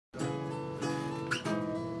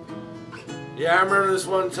Yeah, I remember this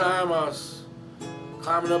one time I was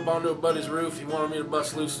climbing up onto a buddy's roof. He wanted me to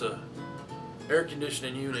bust loose the air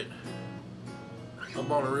conditioning unit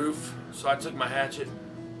up on the roof. So I took my hatchet,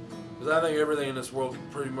 because I think everything in this world can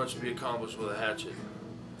pretty much be accomplished with a hatchet.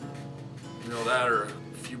 You know, that or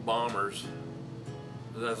a few bombers.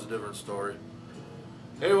 But that's a different story.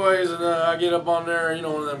 Anyways, and I get up on there, you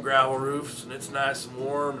know, one of them gravel roofs, and it's nice and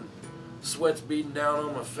warm, and sweat's beating down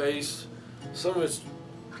on my face. Some of it's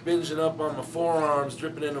binging up on my forearms,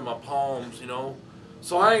 dripping into my palms, you know.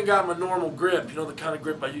 So I ain't got my normal grip, you know, the kind of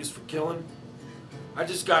grip I use for killing. I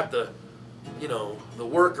just got the, you know, the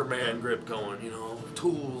worker man grip going, you know,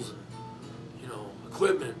 tools, you know,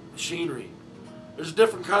 equipment, machinery. There's a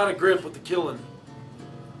different kind of grip with the killing.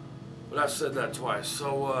 But I've said that twice.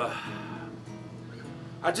 So,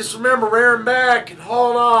 I just remember rearing back and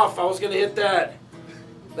hauling off. I was going to hit that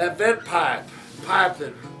vent pipe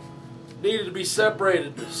that needed to be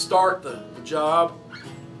separated to start the job.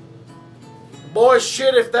 Boy,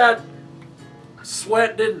 shit, if that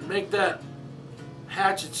sweat didn't make that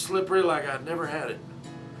hatchet slippery like I'd never had it.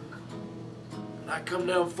 And I come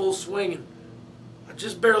down full swing, and I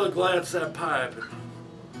just barely glanced that pipe,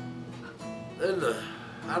 and then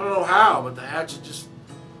I don't know how, but the hatchet just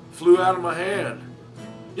flew out of my hand.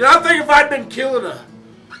 You know, I think if I'd been killing a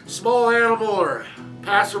small animal or a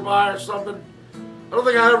passerby or something, I don't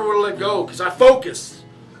think I ever would have let go, because I focus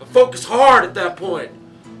hard at that point.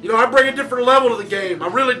 You know, I bring a different level to the game. I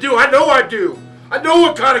really do. I know I do. I know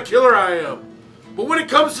what kind of killer I am. But when it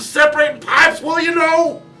comes to separating pipes, well, you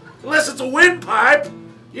know, unless it's a windpipe,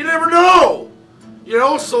 you never know. You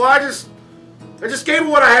know, so I just gave it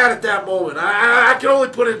what I had at that moment. I could only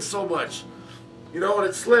put in so much. You know, and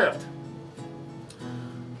it slipped.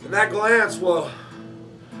 And that glance, well,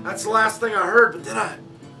 that's the last thing I heard. But then I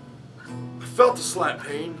felt a slight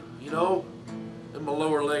pain, you know, in my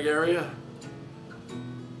lower leg area.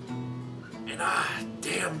 And I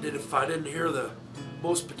damned it if I didn't hear the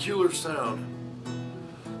most peculiar sound.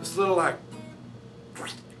 This little, like,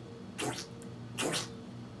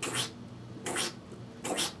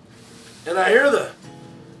 and I hear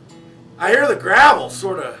the gravel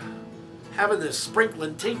sort of having this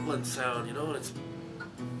sprinkling, tinkling sound, you know, and it's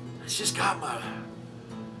just got my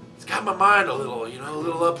mind a little, you know, a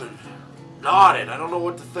little up and nodded. I don't know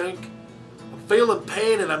what to think. I'm feeling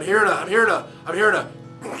pain, and I'm hearing a,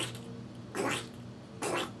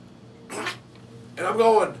 and I'm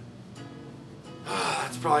going,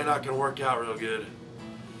 that's probably not going to work out real good.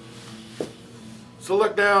 So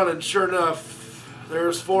look down, and sure enough,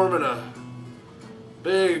 there's forming a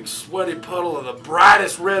big sweaty puddle of the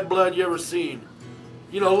brightest red blood you ever seen.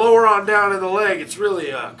 You know, lower on down in the leg, it's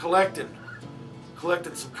really collecting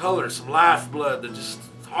some color, some life blood that just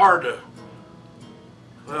hard to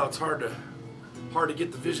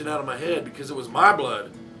get the vision out of my head, because it was my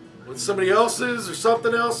blood. When somebody else's or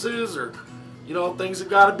something else's, or, you know, things that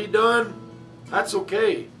got to be done, that's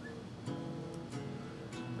okay.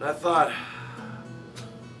 And I thought,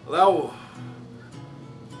 well,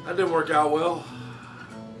 that didn't work out well.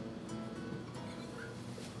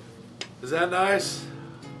 Is that nice?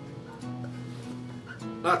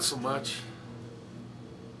 Not so much.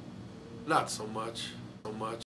 Not so much.